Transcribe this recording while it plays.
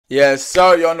Yes,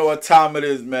 sir. Y'all know what time it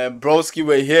is, man. Broski,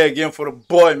 we're here again for the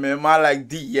boy, man. Man like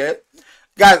D, yeah?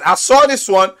 Guys, I saw this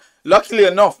one. Luckily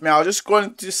enough, man. I was just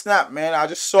scrolling to Snap, man. I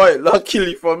just saw it.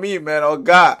 Luckily for me, man. Oh,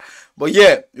 God. But,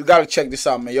 yeah, you got to check this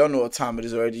out, man. Y'all know what time it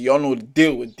is already. Y'all know the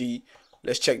deal with D.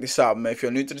 Let's check this out, man. If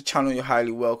you're new to the channel, you're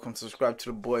highly welcome. Subscribe to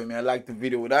the boy, man. Like the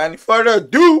video. Without any further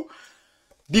ado,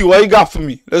 D, what you got for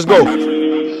me? Let's go.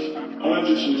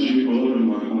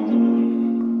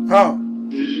 Huh?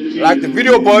 Like the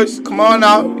video, boys. Come on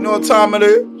now. You know what time it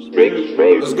is.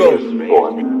 Let's go.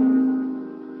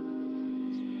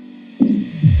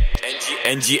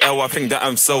 NGL, I think that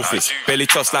I'm selfish. Barely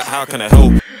trust, like, how can I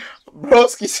help?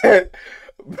 Broski said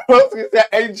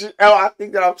NGL, I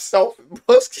think that I'm selfish.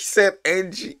 Broski said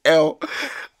NGL.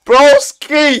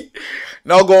 Broski!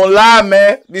 Not gonna lie,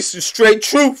 man. This is straight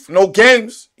truth. No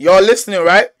games. Y'all listening,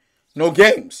 right? No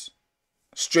games.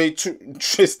 Straight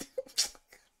truth.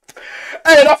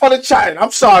 Hey, enough of the chatting.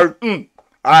 I'm sorry.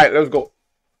 Alright, let's go.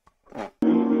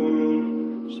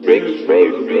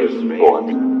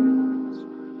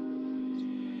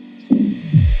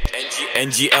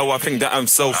 NGL, I think that I'm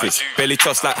selfish. Barely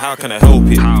trust, like, how can I help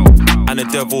it? And the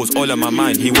devil's all in my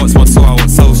mind. He wants my soul, I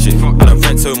want soul shit. And I've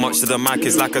read so much to the mic,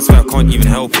 it's like I swear I can't even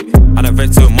help it. And I've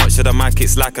read so much to the mic,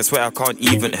 it's like I swear I can't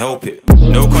even help it.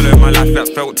 No colour in my life,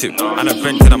 that's felt it. And I've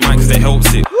read to the mic cause it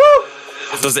helps it.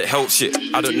 Does it help shit?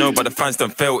 I don't know, but the fans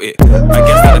done felt it. I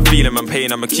guess that the feeling I'm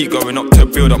paying, I'ma keep going up to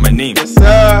build up my name.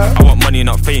 I want money,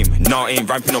 not fame. No, I ain't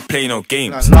ramping or playing no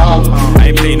games. I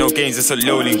ain't playing no games, it's a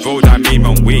lonely road I made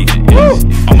my way.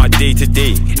 On my day to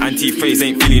day, anti-phase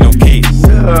ain't feeling okay.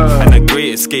 And a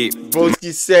great escape.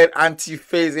 Broski said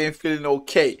anti-phase ain't feeling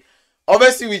okay.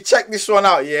 Obviously, we checked this one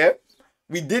out, yeah?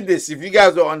 We did this. If you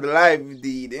guys were on the live,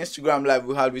 the Instagram live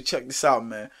we checked this out,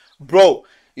 man. Bro,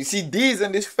 you see D's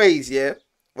in this phase, yeah?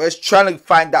 We're just trying to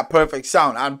find that perfect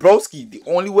sound. And Broski, the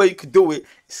only way you could do it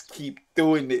is keep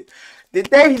doing it. The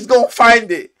day he's gonna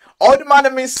find it. All the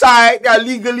man inside, they're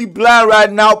legally blind right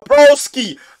now.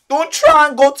 Broski, don't try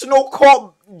and go to no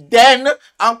court then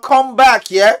and come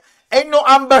back, yeah? Ain't no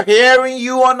Amber hearing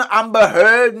you on the Amber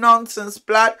Heard nonsense,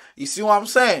 blood. You see what I'm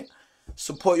saying?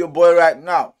 Support your boy right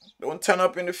now. Don't turn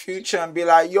up in the future and be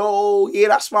like, yo, yeah,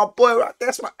 that's my boy right there.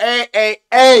 That's my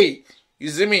hey. You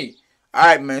see me?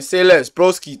 Alright, man. Say less.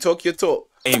 Broski, talk your talk.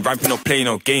 Ain't ramping or playing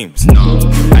no games. No,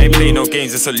 I ain't playing no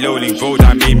games. It's a lonely road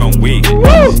I made my way.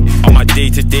 On my day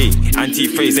to day,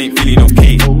 anti-phase ain't feeling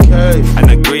okay.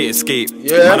 And a great escape.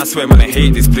 Yeah. Man, I swear, man, I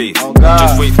hate this place. Oh,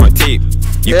 just wait for a tape.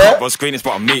 You can't rush greatness,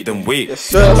 but I make them wait. Yes,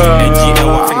 sir. NGL,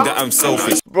 I think that I'm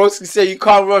selfish. Broski said you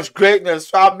can't rush greatness,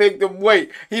 so I make them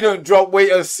wait. He don't drop,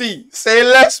 wait and see. Say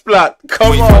less, blood.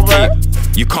 Come on, man.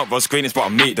 You can't rush greatness, but I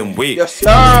make them wait. Yes, sir.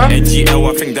 NGL,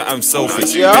 I think that I'm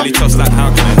selfish. Barely trust, like, how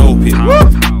can I help it?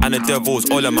 And the devil's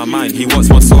all in my mind. He wants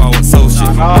my soul, I want soul shit.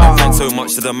 And I've read so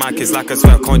much to the mic, it's like I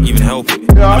swear I can't even help it.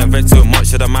 And I've read so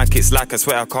much to the mic, it's like I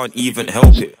swear I can't even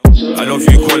help it. I love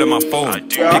you calling my phone.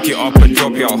 Pick it up and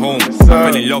drop it at home. I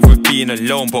fell in love with being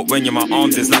alone, but when you're in my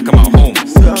arms, it's like I'm at home.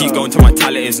 Keep going till my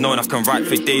talent is known. I can write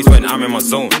for days when I'm in my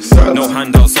zone. No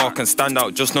handouts, so I can stand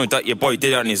out. Just know that your boy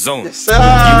did it on his own. You put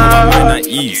my mind at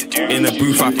ease. In the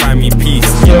booth, I find me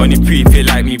peace. Only pre, if you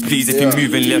like me, please. If you're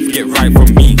moving left, get right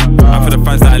from me. And for the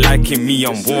fans that are liking me,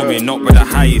 I'm warming up with the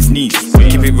highest needs.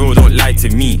 Keep it real, don't lie to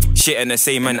me. Shit and the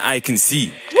same man I can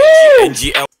see.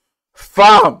 NGL.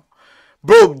 Fam.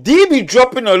 Bro, D be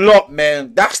dropping a lot,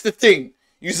 man. That's the thing.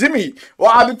 You see me? Well,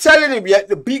 I've been telling him, yeah,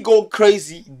 the beat going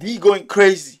crazy, D going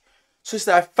crazy. So it's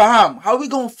like, fam, how we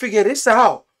gonna figure this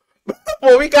out?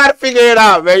 Well, we gotta figure it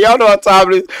out, man. Y'all know what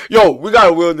time it is. Yo, we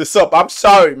gotta wheel this up. I'm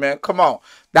sorry, man. Come on.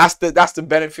 That's the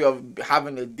benefit of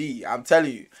having a D. I'm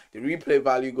telling you, the replay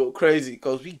value go crazy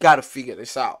because we gotta figure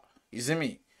this out. You see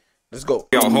me? Let's go.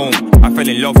 At home, I fell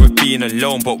in love with being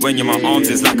alone, but when you're in my arms,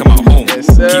 it's like I'm at home. Yes,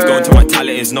 keep going till my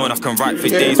talent is known. I can write for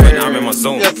days when I'm in my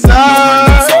zone. Yes, no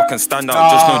handouts, so I can stand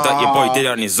out. Just know that your boy did it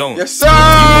on his own. Yes,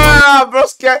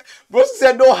 sir. Bro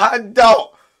said no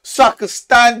handout, so I can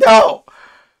stand out.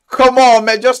 Come on,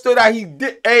 man. Just know that he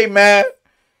did. Hey, man,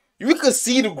 you can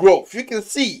see the growth. You can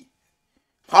see.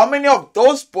 How many of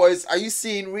those boys are you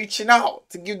seeing reaching out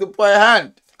to give the boy a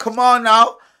hand? Come on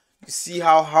now. You see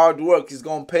how hard work is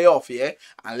going to pay off, yeah?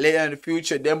 And later in the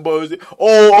future, them boys,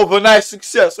 oh, overnight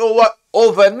success. Oh, what?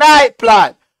 Overnight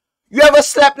plan. You ever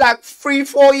slept like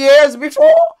 3-4 years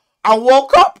before and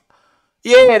woke up?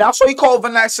 Yeah, that's what you call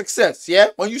overnight success, yeah?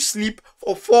 When you sleep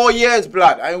for 4 years,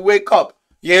 blood, and wake up.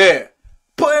 Yeah.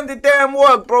 put in the damn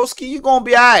work, broski. You gonna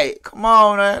be alright. Come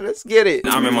on, man. Let's get it.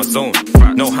 I'm in my zone.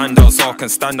 No handouts, so I can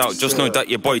stand out. Just know that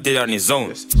your boy did it on his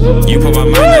own. You put my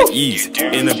mind at ease.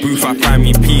 In the booth, I find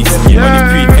me peace. When you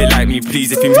breathe, it like me,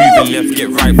 please. If you're moving left, get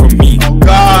right from me. Oh,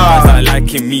 God. I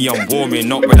liking me, I'm warming,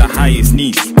 not with the highest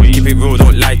needs. Keep it real,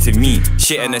 don't lie to me.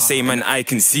 Shit and the same man I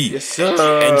can see. Yes, sir.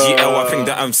 NGL, I think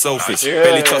that I'm selfish.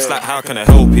 Barely trust, like, how can I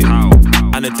help it?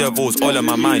 And the devil's all in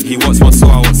my mind. He wants one, so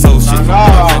I want so shit.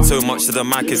 I read so much to the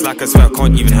mic, it's like I swear I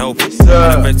can't even help it.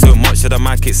 I read so much to the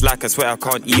mic, it's like I swear I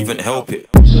can't even help it.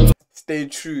 Stay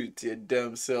true to your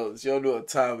damn selves. Y'all know what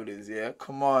time it is, yeah?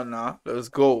 Come on now. Let's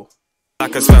go.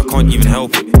 Like I swear I can't even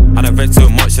help it. And I read so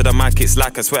much to the mic, it's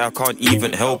like I swear I can't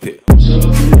even help it.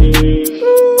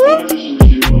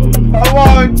 Come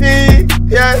on, D.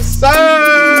 Yes,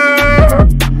 sir.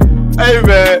 Hey,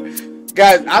 man.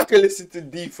 Guys, I can listen to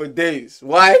D for days.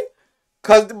 Why?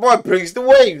 Because the boy brings the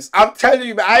waves. I'm telling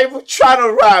you, man. I ain't even trying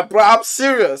to rap, bro. I'm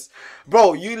serious.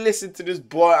 Bro, you listen to this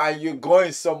boy and you're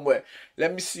going somewhere.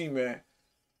 Let me see, man.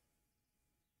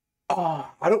 Oh,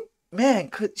 I don't...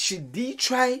 Man, should D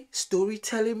try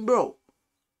storytelling, bro?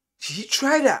 Should he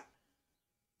try that?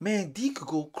 Man, D could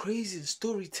go crazy in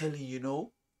storytelling, you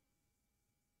know?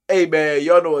 Hey, man,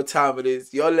 y'all know what time it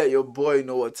is. Y'all let your boy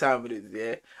know what time it is,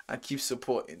 yeah? And keep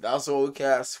supporting. That's all we can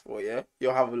ask for, yeah?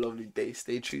 Y'all have a lovely day.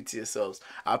 Stay true to yourselves.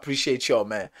 I appreciate y'all,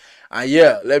 man. And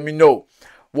yeah, let me know.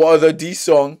 What other D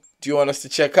song do you want us to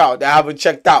check out that I haven't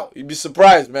checked out? You'd be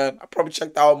surprised, man. I probably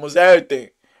checked out almost everything.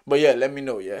 But yeah, let me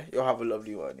know, yeah? Y'all have a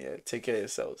lovely one, yeah? Take care of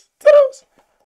yourselves. Ta-da!